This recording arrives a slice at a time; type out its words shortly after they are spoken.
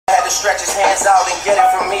to stretch his hands out and get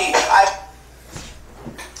it from me.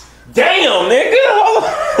 Damn, nigga. Hold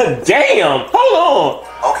on. Damn. Hold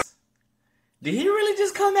on. Okay. Did he really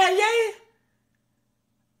just come at Ye?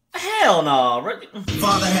 Hell no.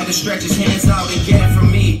 Father had to stretch his hands out and get it from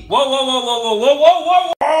me. Whoa, whoa, whoa, whoa, whoa, whoa, whoa,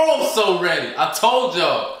 whoa. Oh, I'm so ready. I told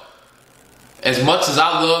y'all. As much as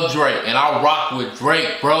I love Drake and I rock with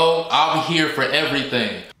Drake, bro, I'll be here for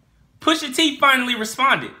everything. Pusha T finally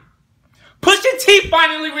responded. Pusha T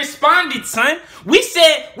finally responded, son. We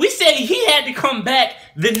said he had to come back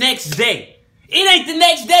the next day. It ain't the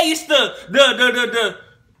next day, it's the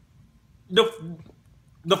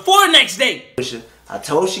next day. I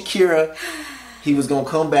told Shakira he was gonna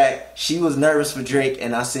come back. She was nervous for Drake,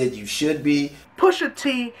 and I said you should be. Pusha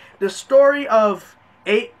T, the story of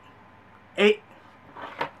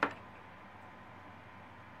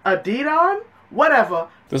Adidon? Whatever.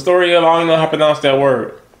 The story of, I don't know how to pronounce that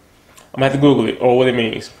word. I'm gonna have to Google it or what it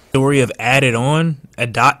means. Story of added on?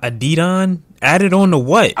 Adidon? Added on to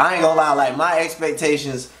what? I ain't gonna lie, like my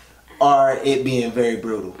expectations are it being very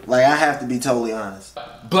brutal. Like I have to be totally honest.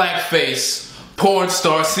 Blackface, porn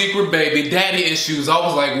star, secret baby, daddy issues. I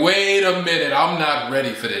was like, wait a minute, I'm not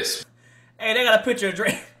ready for this. Hey, they got a picture of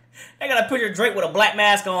Drake. They got a picture of Drake with a black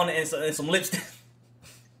mask on and some lipstick.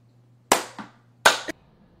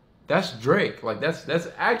 That's Drake. Like that's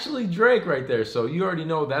actually Drake right there. So you already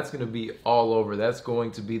know that's gonna be all over. That's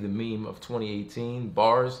going to be the meme of 2018.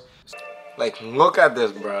 Bars. Like, look at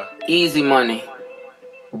this, bro. Easy money.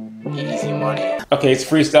 Easy money. Okay, it's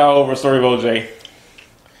freestyle over story of OJ.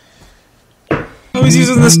 Oh, he's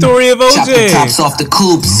using the story of OJ. Chop the tops off the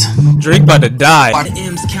coops. Drake about to die. The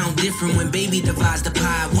M's count different when baby divides the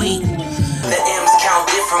pie weight. The M's count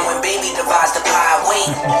different when baby divides the pie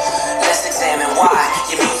weight. Let's examine why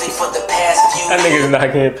your music for the past few That nigga's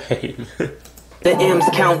not getting paid. The M's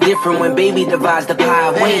count different when baby divides the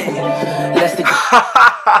pie weight. Let's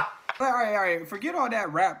All right. Forget all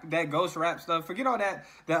that rap, that ghost rap stuff. Forget all that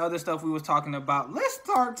other stuff we was talking about. Let's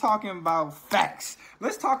start talking about facts.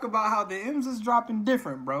 Let's talk about how the M's is dropping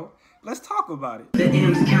different, bro. Let's talk about it. The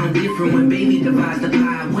M's count different when baby divides the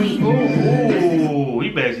pie weight. Ooh, we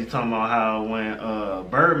basically talking about how when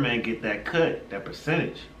Birdman get that cut, that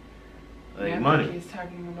percentage of their money. He's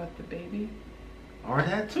talking about the baby. Or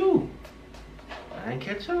that too. I ain't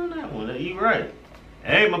catch on that one. You right.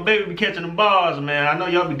 Hey, my baby be catching them bars, man. I know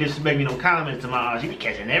y'all be disrespecting them comments to my she be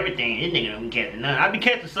catching everything. This nigga don't be catching nothing. I be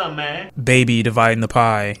catching something, man. Baby dividing the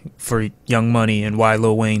pie for Young Money and why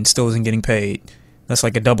Lil Wayne still isn't getting paid. That's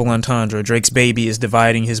like a double entendre. Drake's Baby is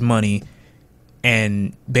dividing his money,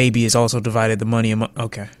 and Baby has also divided the money.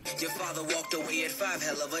 Okay. Your father walked away at 5,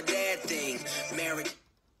 hell of a dad thing. Married.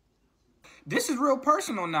 This is real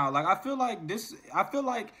personal now. Like I feel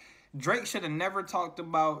like Drake should have never talked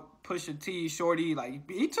about Pusha T, Shorty. Like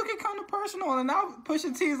he took it kind of personal, and now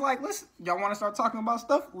Pusha T is like, listen, y'all want to start talking about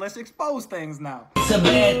stuff? Let's expose things now. It's a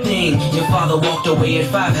bad thing. Your father walked away at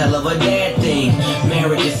 5, hell of a dad thing.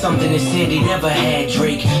 Marriage is something that Cindy never had,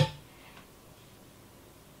 Drake.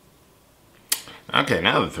 Okay,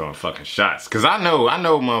 now they're throwing fucking shots. Cause I know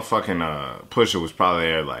motherfucking Pusha was probably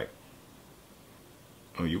there like,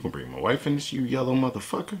 oh, you can bring my wife in this, you yellow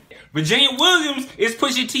motherfucker? Virginia Williams is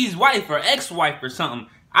Pusha T's wife or ex-wife or something.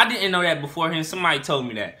 I didn't know that beforehand. Somebody told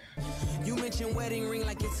me that. You mentioned wedding ring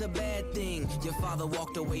like it's a bad thing. Your father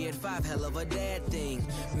walked away at 5, hell of a dad thing.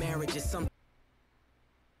 Marriage is something.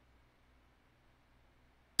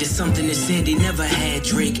 It's something that Sandy never had,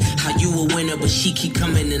 Drake. How you a winner, but she keep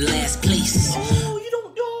coming in last place. Oh, you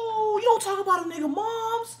don't talk about a nigga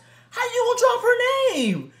moms. How you gonna drop her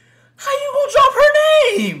name? How you gonna drop her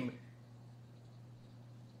name?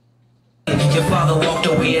 Your father walked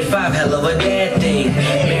away at 5, hell of a dad thing.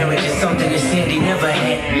 Marriage is something that Cindy never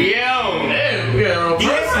had. Yo, man, we got real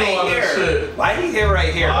personal on this shit. Why he here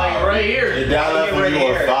right here? Right here. Your dad left when you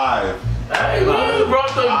were 5. Hey, man, you brought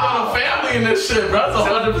the family in this shit, bro. That's a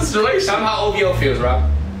 100% situation. Tell me how OVO feels, Rob.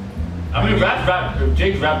 I mean,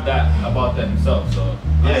 Jake rapped that about that himself, so.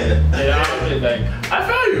 Yeah, I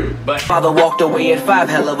feel you. But father walked away at 5,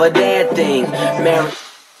 hell of a dad thing. Marriage.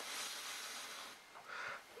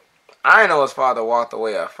 I know his father walked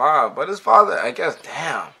away at 5, but his father, I guess,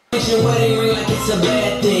 damn. Wedding ring like it's a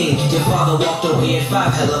bad thing. Your father walked away at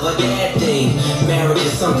 5, hell of a dad thing. Marriage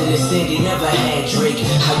is something that Cindy never had, Drake.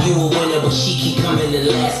 How you a winner, but she keep coming in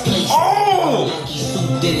last place. Oh!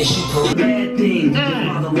 Bad thing. Your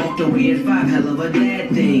father walked away at 5, hell of a dad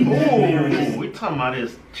thing. Oh, we talking about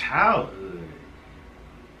his childhood.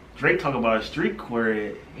 Drake talk about street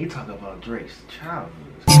cred. He talk about Drake's childhood.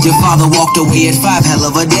 Your father walked away at 5, hell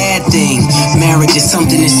of a dad thing. Marriage is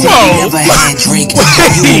something that Cindy never had, Drake.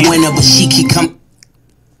 You a winner, but she keep coming.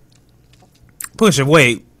 Pusha,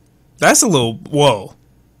 wait. That's a little, whoa.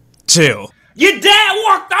 Chill. Your dad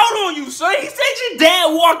walked out on you, son. He said your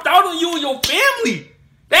dad walked out on you and your family.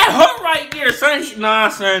 That hurt right there, son. Nah,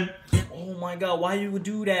 son. Oh my God, why you would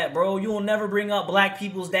do that, bro? You will never bring up black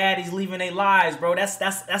people's daddies leaving their lives, bro. That's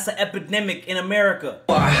an epidemic in America.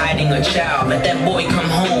 You are hiding a child, let that boy come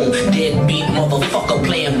home. Deadbeat motherfucker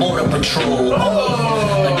playing border patrol.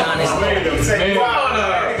 Adonis.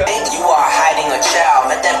 You are hiding a child,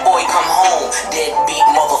 let that boy come home. Deadbeat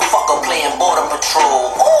motherfucker playing border patrol.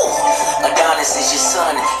 Adonis is your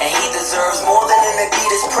son, and he deserves more than an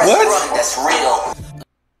Adidas press run. That's real.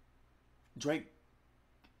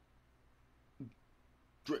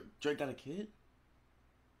 Drake got a kid?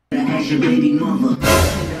 As your baby mother,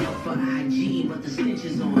 send her for IG, but the stench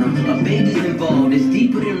is on her. A baby's involved, it's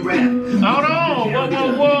deeper than rap. Hold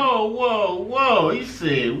on, whoa. You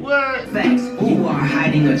said what? Facts, you are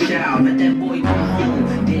hiding a child, let that boy come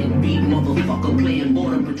home. Deadbeat motherfucker playing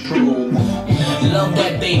border patrol. Love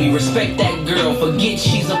that baby, respect that girl. Forget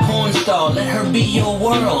she's a porn star, let her be your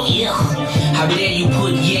world. Yeah. How dare you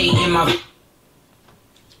put yay in my...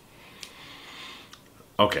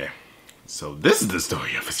 Okay, so this is the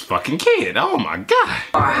story of his fucking kid. Oh my God.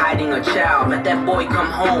 Are hiding a child, let that boy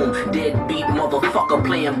come home. Deadbeat motherfucker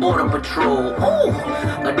playing border patrol.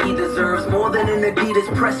 Adidas deserves more than an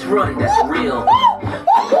Adidas press run. That's real.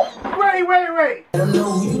 Wait. I don't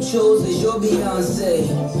know who you chose as your Beyonce.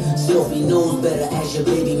 Sophie knows better as your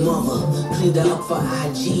baby mother. Cleaned her up for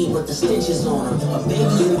IG, but the stench is on her. A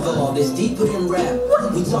baby involved, it's deeper than rap.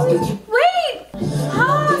 We talking. Wait!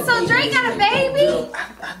 Oh, so Drake got a baby?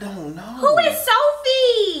 I don't know. Who is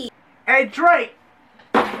Sophie? Hey, Drake.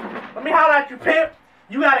 Let me holler at you, pimp.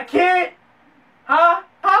 You got a kid? Huh?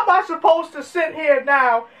 How am I supposed to sit here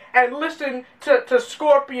now and listen to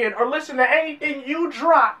Scorpion or listen to anything you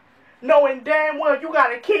drop, knowing damn well you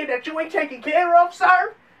got a kid that you ain't taking care of,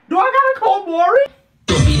 sir? Do I gotta call Maury?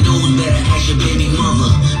 Sophie knows better as your baby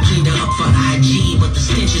mother. Cleaned her up for IG, but the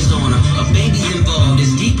stench is on her. A baby's involved,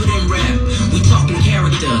 it's deeper than rap. We talking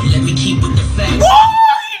character, let me keep with the facts.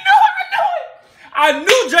 I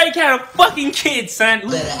knew Drake had a fucking kid, son.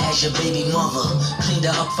 Better as your baby mother. Cleaned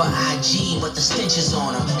her up for IG, but the stench is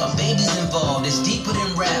on her. A baby's involved, it's deeper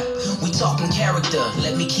than rap. We talking character,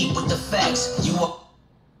 let me keep with the facts. You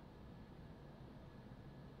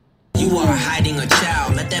are hiding a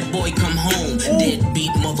child, let that boy come home.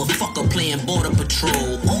 Deadbeat motherfucker playing border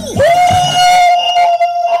patrol.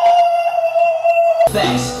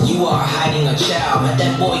 Facts, you are hiding a child, let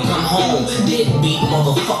that boy come home. Deadbeat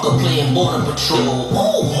motherfucker playing border patrol.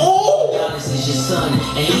 Adonis is your son,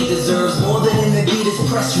 and he deserves more than an Adidas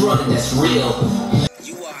press run. That's real.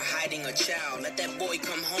 You are hiding a child, let that boy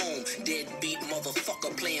come home. Deadbeat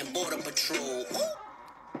motherfucker playing border patrol.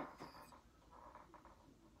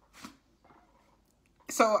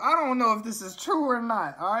 So I don't know if this is true or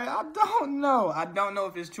not, alright? I don't know. I don't know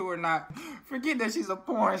if it's true or not. Forget that she's a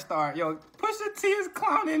porn star. Yo, Pusha T is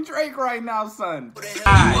clowning Drake right now, son. You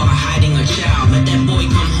are hiding a child, let that boy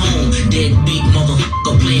come home. Deadbeat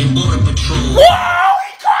motherfucker playing border patrol. Whoa!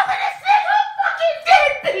 He calling this nigga a fucking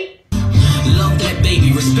deadbeat! Love that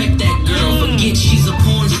baby, respect that girl. Forget she's a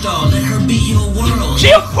porn star, let her be your world.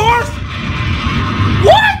 She a porn?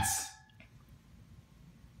 What?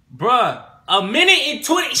 Bruh. A minute and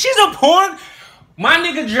 20. She's a porn. My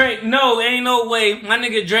nigga Drake. No, ain't no way. My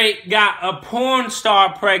nigga Drake got a porn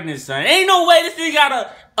star pregnant, son. Ain't no way this nigga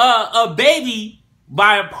got a baby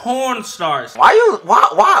by a porn star. Why,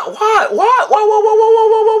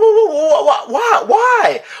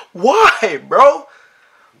 bro?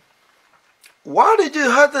 Why did you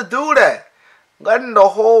have to do that? Letting the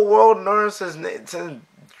whole world learn his name.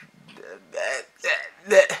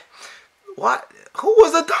 What? Who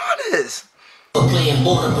was Adonis? Playing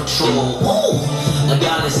border patrol.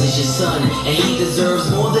 Adonis is your son, and he deserves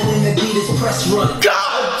more than an Adidas press run.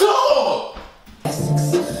 God, dog!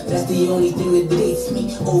 That's the only thing that dates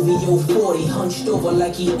me. OVO 40, hunched over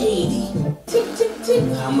like he 80. Tick, tick, tick.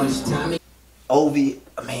 How much time?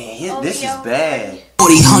 Man, this is bad.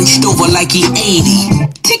 40, hunched over like he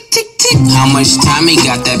 80. Tick, tick, tick. How much time he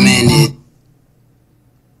got that man?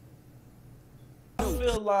 I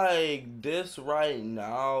feel like this right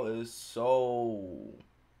now is so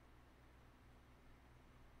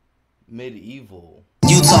medieval.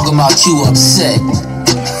 You talking about you upset.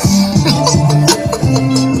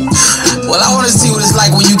 Well, I want to see what it's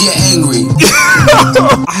like when you get angry.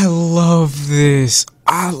 I love this.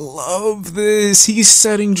 I love this. He's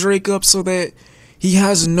setting Drake up so that he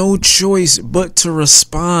has no choice but to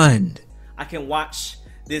respond. I can watch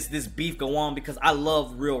this beef go on because I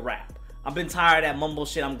love real rap. I've been tired of that mumble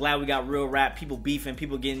shit. I'm glad we got real rap. People beefing,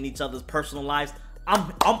 people getting in each other's personal lives.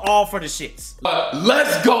 I'm all for the shits.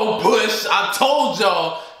 Let's go, Push. I told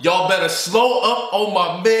y'all better slow up on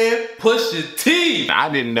my man Pusha T. I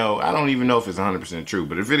didn't know. I don't even know if it's 100% true,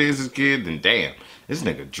 but if it is his kid, then damn. This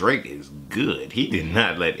nigga Drake is good. He did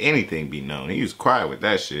not let anything be known. He was quiet with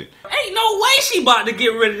that shit. Ain't no way she about to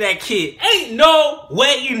get rid of that kid. Ain't no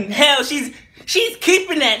way in hell she's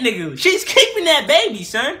keeping that nigga. She's keeping that baby,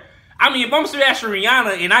 son. I mean, if I'm smashing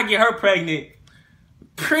Rihanna and I get her pregnant,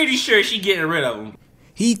 pretty sure she getting rid of him.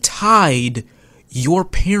 He tied your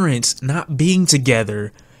parents not being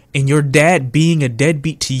together and your dad being a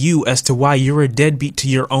deadbeat to you as to why you're a deadbeat to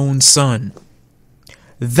your own son.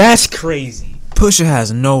 That's crazy. Pusha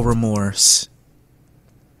has no remorse.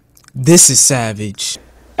 This is savage.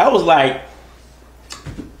 I was like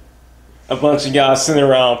a bunch of y'all sitting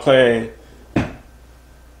around playing,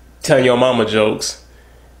 telling your mama jokes,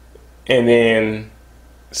 and then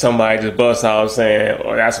somebody just busts out saying,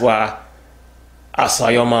 "Oh, that's why I saw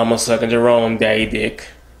your mama sucking Jerome daddy dick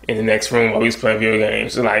in the next room while we was playing video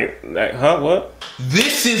games." So like, huh? What?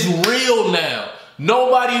 This is real now.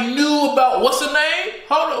 Nobody knew about what's the name?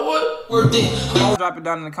 Hold on, what? Drop it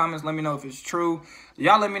down in the comments. Let me know if it's true.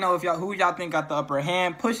 Y'all let me know if who y'all think got the upper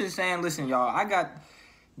hand. Push is saying, listen, y'all, I got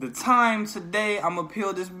the time today. I'm gonna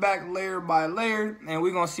peel this back layer by layer, and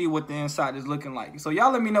we're gonna see what the inside is looking like. So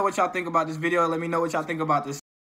y'all let me know what y'all think about this video. Let me know what y'all think about this